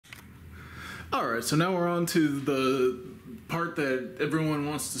Alright, so now we're on to the part that everyone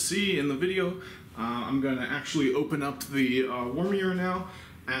wants to see in the video. I'm going to actually open up the Wormier now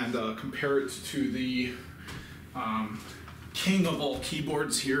and compare it to the king of all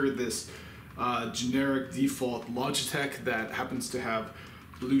keyboards here, this generic default Logitech that happens to have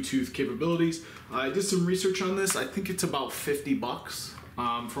Bluetooth capabilities. I did some research on this. I think it's about 50 bucks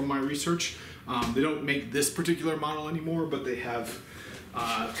from my research. They don't make this particular model anymore, but they have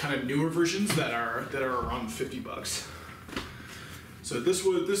kind of newer versions that are around 50 bucks. So this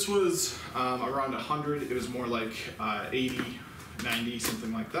was around 100. It was more like 80, 90,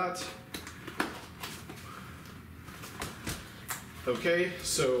 something like that. Okay,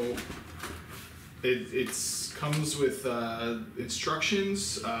 so it comes with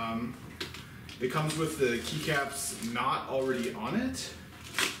instructions. It comes with the keycaps not already on it,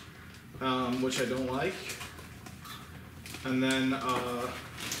 which I don't like. And then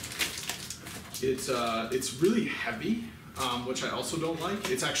it's really heavy, which I also don't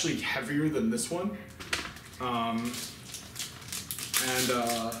like. It's actually heavier than this one.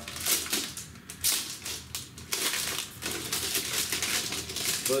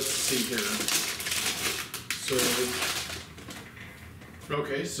 Let's see here. So,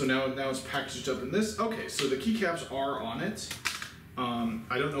 okay, so now it's packaged up in this. Okay, so the keycaps are on it.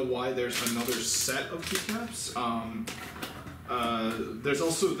 I don't know why there's another set of keycaps. There's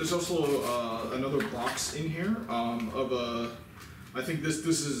also another box in here of a. I think this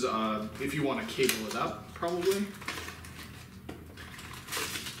is if you want to cable it up, probably.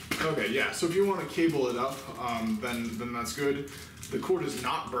 Okay, yeah. So if you want to cable it up, then that's good. The cord is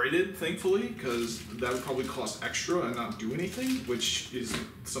not braided, thankfully, because that would probably cost extra and not do anything, which is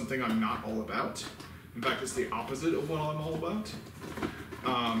something I'm not all about. In fact, it's the opposite of what I'm all about.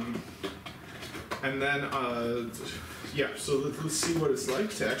 And then, yeah, so let's see what it's like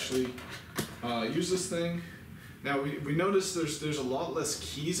to actually use this thing. Now, we notice there's a lot less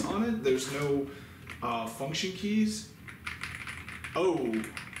keys on it. There's no function keys. Oh,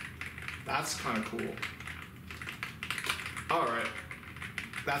 that's kind of cool. All right,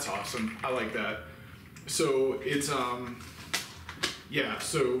 that's awesome. I like that. So it's yeah.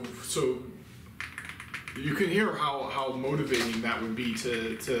 So you can hear how motivating that would be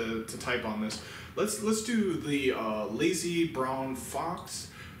to type on this. Let's do the lazy brown fox,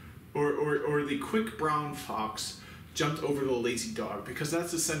 or the quick brown fox jumped over the lazy dog, because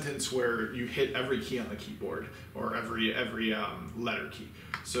that's a sentence where you hit every key on the keyboard, or every letter key.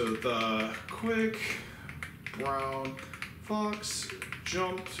 So the quick brown fox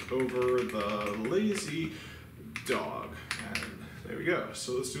jumped over the lazy dog. And there we go.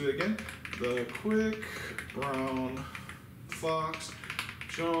 So let's do it again. The quick brown fox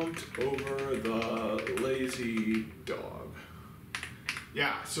jumped over the lazy dog.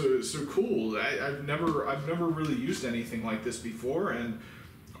 Yeah, so cool. I've never really used anything like this before, and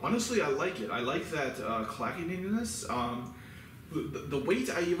honestly, I like it. I like that clackiness. The weight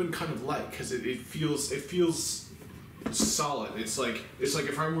I even kind of like, because it feels solid. It's like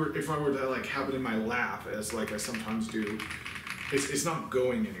if I were to like have it in my lap, as like I sometimes do, it's not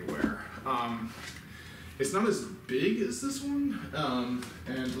going anywhere. It's not as big as this one,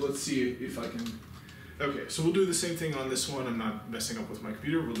 and let's see if I can. Okay, so we'll do the same thing on this one. I'm not messing up with my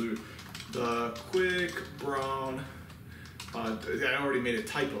computer. We'll do the quick brown. I already made a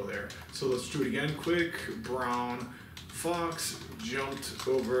typo there, so let's do it again. Quick brown fox jumped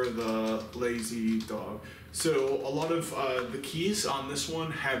over the lazy dog. So a lot of the keys on this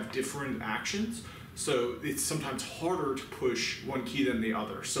one have different actions, so it's sometimes harder to push one key than the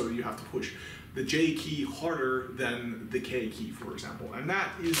other. So you have to push the J key harder than the K key, for example, and that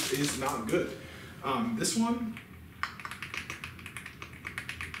is not good. This one,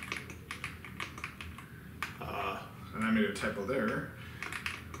 and I made a typo there.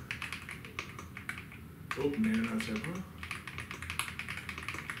 Oh, made another typo.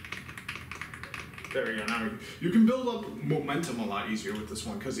 There we go. Now you can build up momentum a lot easier with this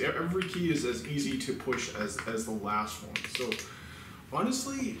one, because every key is as easy to push as the last one. So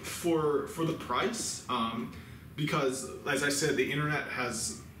honestly, for the price, because as I said, the internet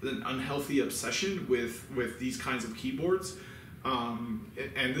has an unhealthy obsession with these kinds of keyboards,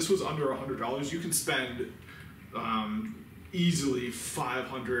 and this was under $100. You can spend easily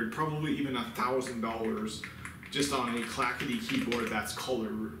 $500, probably even $1,000. Just on a clackety keyboard that's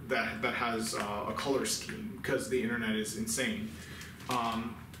that has a color scheme, because the internet is insane.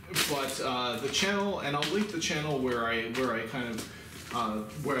 But the channel, and I'll link the channel where I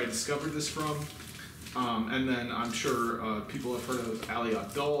discovered this from. And then I'm sure people have heard of Ali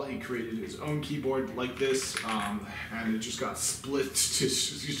Abdaal. He created his own keyboard like this, and it just got split, it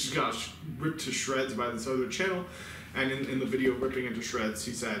just got ripped to shreds by this other channel. And in the video Ripping into Shreds,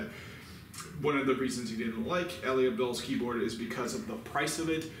 he said one of the reasons he didn't like Ali Abdaal's keyboard is because of the price of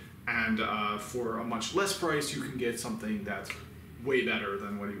it, and for a much less price you can get something that's way better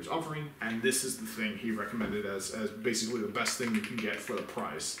than what he was offering, and this is the thing he recommended as basically the best thing you can get for the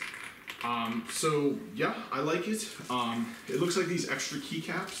price. So yeah, I like it. It looks like these extra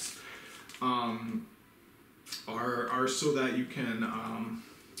keycaps are so that you can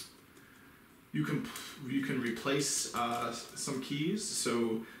replace some keys.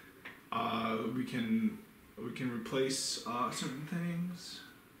 So we can replace certain things.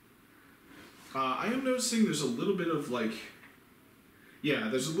 I am noticing there's a little bit of like, yeah,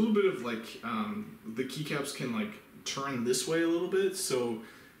 there's a little bit of like the keycaps can like turn this way a little bit. So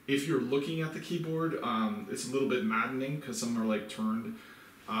if you're looking at the keyboard, it's a little bit maddening because some are like turned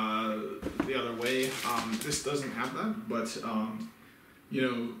the other way. This doesn't have that, but you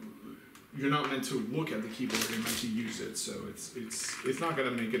know, you're not meant to look at the keyboard, you're meant to use it. So it's not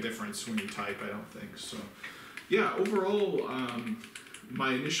going to make a difference when you type, I don't think. So yeah, overall,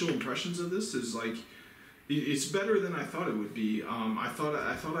 my initial impressions of this is like, it's better than I thought it would be. I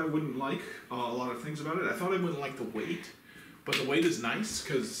thought I wouldn't like a lot of things about it. I thought I wouldn't like the weight, but the weight is nice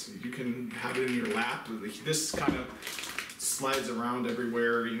because you can have it in your lap. This kind of slides around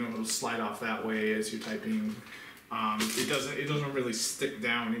everywhere. You know, it'll slide off that way as you're typing. It doesn't really stick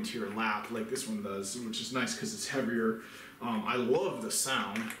down into your lap like this one does, which is nice because it's heavier. I love the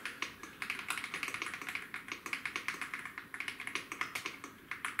sound.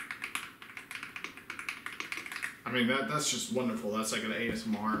 I mean, that's just wonderful. That's like an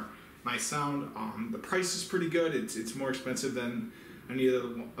ASMR. Nice sound. The price is pretty good. It's more expensive than any of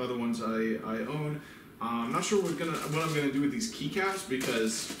the other ones I own. I'm not sure what I'm gonna do with these keycaps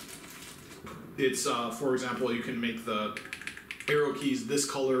because it's for example, you can make the arrow keys this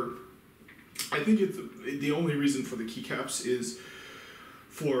color. I think the only reason for the keycaps is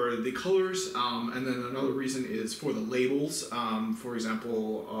for the colors, and then another reason is for the labels. For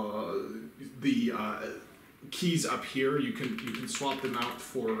example, the keys up here, you can swap them out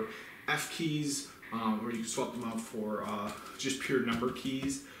for F keys, or you can swap them out for just pure number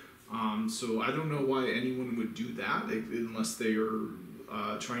keys. So I don't know why anyone would do that unless they are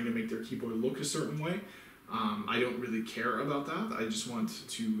trying to make their keyboard look a certain way. I don't really care about that. I just want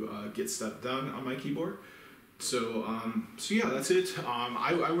to get stuff done on my keyboard. So yeah, that's it.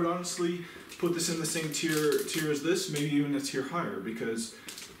 I would honestly put this in the same tier as this, maybe even a tier higher, because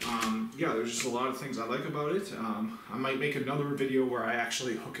yeah, there's just a lot of things I like about it. I might make another video where I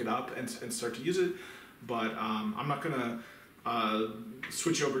actually hook it up and start to use it, but I'm not gonna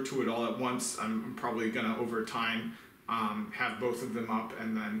switch over to it all at once. I'm probably gonna, over time, have both of them up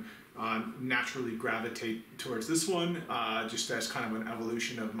and then naturally gravitate towards this one, just as kind of an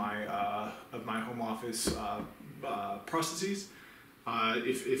evolution of my home office processes.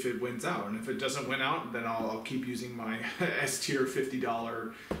 If it wins out, and if it doesn't win out, then I'll keep using my S tier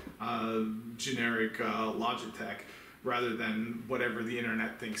 $50 generic Logitech rather than whatever the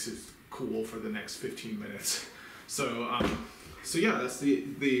internet thinks is cool for the next 15 minutes. So yeah, that's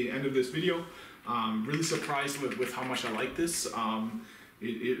the end of this video. Really surprised with how much I like this.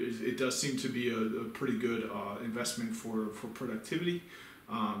 It does seem to be a pretty good investment for productivity,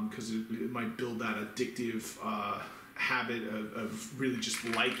 because it might build that addictive habit of really just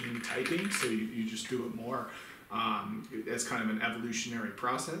liking typing, so you just do it more as kind of an evolutionary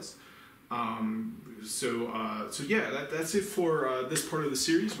process. So yeah, that's it for this part of the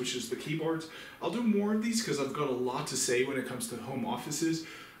series, which is the keyboards. I'll do more of these because I've got a lot to say when it comes to home offices.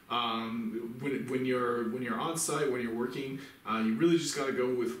 When you're on site, when you're working, you really just got to go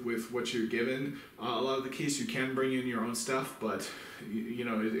with what you're given. A lot of the case you can bring in your own stuff, but you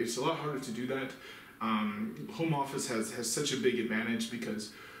know, it's a lot harder to do that. Home office has such a big advantage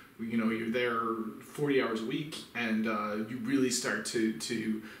because, you know, you're there 40 hours a week, and you really start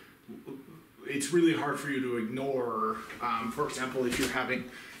to it's really hard for you to ignore. For example, if you're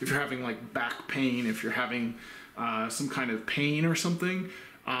having like back pain, if you're having some kind of pain or something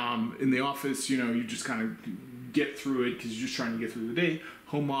in the office, you know, you just kind of get through it because you're just trying to get through the day.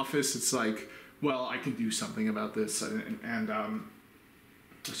 Home office, it's like, well, I can do something about this, and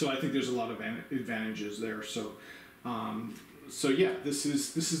so I think there's a lot of advantages there. So yeah, this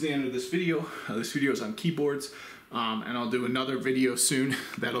is the end of this video. This video is on keyboards, and I'll do another video soon.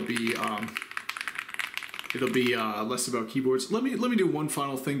 That'll be it'll be less about keyboards. Let me do one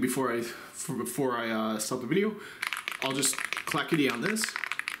final thing before I stop the video. I'll just clackety on this.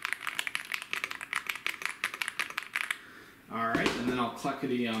 now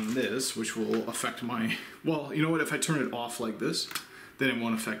clackety on this, which will affect my, well, you know what, if I turn it off like this, then it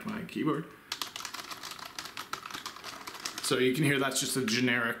won't affect my keyboard. So you can hear that's just a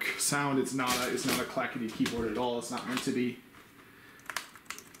generic sound. It's not a clackety keyboard at all. It's not meant to be.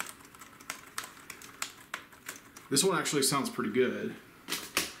 This one actually sounds pretty good.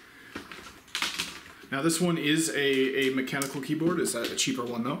 Now this one is a mechanical keyboard. It's a cheaper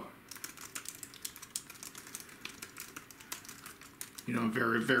one though. You know,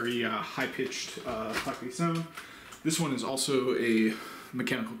 very high-pitched clackety sound. This one is also a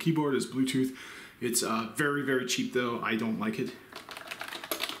mechanical keyboard. It's Bluetooth. It's very cheap though. I don't like it.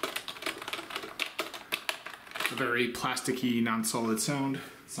 A very plasticky, non-solid sound.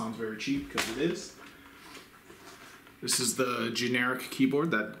 Sounds very cheap because it is. This is the generic keyboard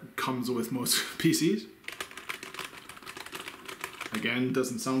that comes with most PCs. Again,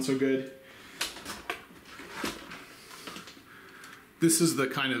 doesn't sound so good. This is the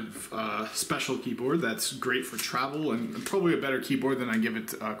kind of special keyboard that's great for travel and probably a better keyboard than I give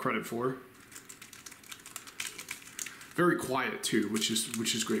it credit for. Very quiet too, which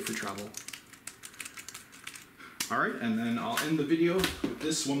is great for travel. All right, and then I'll end the video with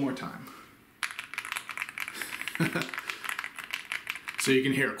this one more time. So you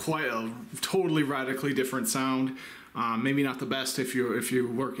can hear quite a totally radically different sound. Maybe not the best if you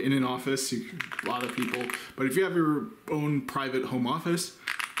work in an office, a lot of people, but if you have your own private home office,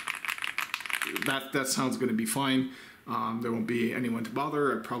 that sound's going to be fine. There won't be anyone to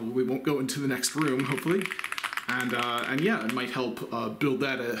bother. I probably won't go into the next room, hopefully. And yeah, it might help build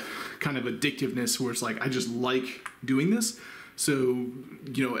that kind of addictiveness where it's like, I just like doing this. So,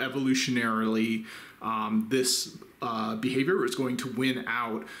 you know, evolutionarily, this behavior is going to win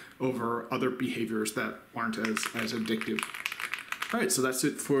out over other behaviors that aren't as addictive. All right, so that's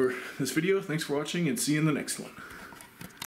it for this video. Thanks for watching and see you in the next one.